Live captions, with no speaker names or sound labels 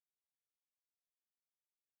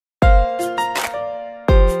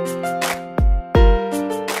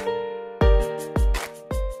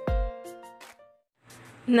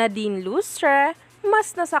Nadine Lustre,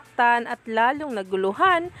 mas nasaktan at lalong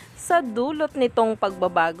naguluhan sa dulot nitong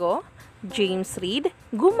pagbabago. Reid,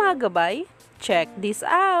 Gumagabay. Check this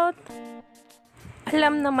out!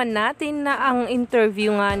 Alam naman natin na ang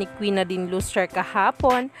interview nga ni Queen Nadine Lustre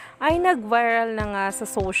kahapon ay nag-viral na nga sa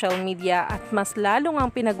social media at mas lalong ang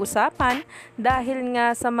pinag-usapan dahil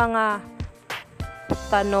nga sa mga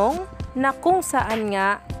tanong na kung saan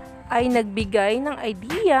nga ay nagbigay ng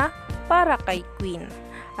idea para kay Queen.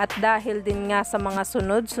 At dahil din nga sa mga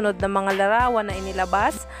sunod-sunod na mga larawan na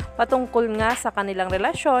inilabas patungkol nga sa kanilang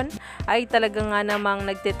relasyon, ay talaga nga namang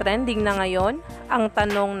nagtitrending na ngayon ang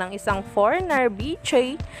tanong ng isang foreigner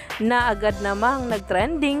BJ na agad namang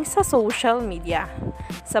nagtrending sa social media.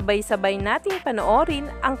 Sabay-sabay nating panoorin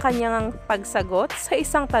ang kanyang pagsagot sa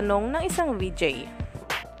isang tanong ng isang VJ.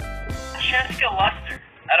 Nadine Lustre,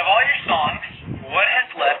 out of all your songs, what has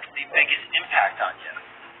left the biggest impact on you?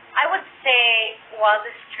 I would say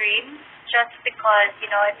Wildest Dreams, just because,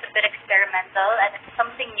 it's a bit experimental and it's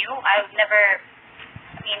something new. I've never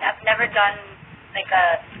done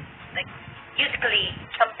musically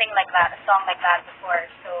something like that, a song like that before.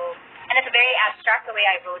 So, and it's very abstract the way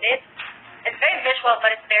I wrote it. It's very visual,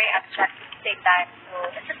 but it's very abstract at the same time. So,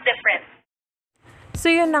 it's just different. So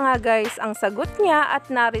yun na nga guys ang sagot niya at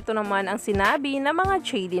narito naman ang sinabi ng mga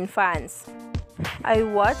Jadine fans. I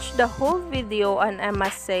watched the whole video and I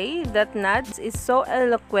must say that Nads is so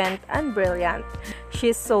eloquent and brilliant.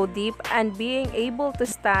 She's so deep and being able to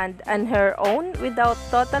stand on her own without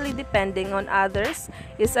totally depending on others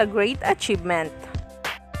is a great achievement.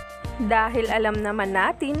 Dahil alam naman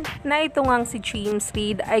natin na ito ngang si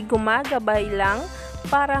Reid ay gumagabay lang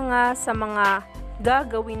para nga sa mga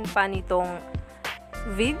gagawin pa nitong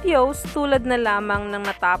videos tulad na lamang ng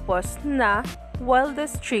natapos na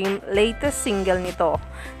Wildest Dream, latest single nito,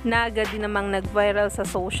 na agad din namang nag-viral sa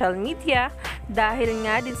social media dahil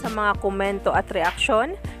nga din sa mga komento at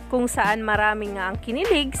reaksyon kung saan marami nga ang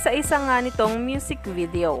kinilig sa isang nga nitong music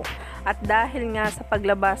video. At dahil nga sa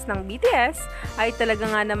paglabas ng BTS ay talaga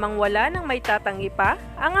nga namang wala nang may tatanggi pa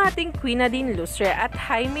ang ating Queen Nadine Lustre at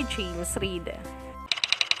Jaime James Reid.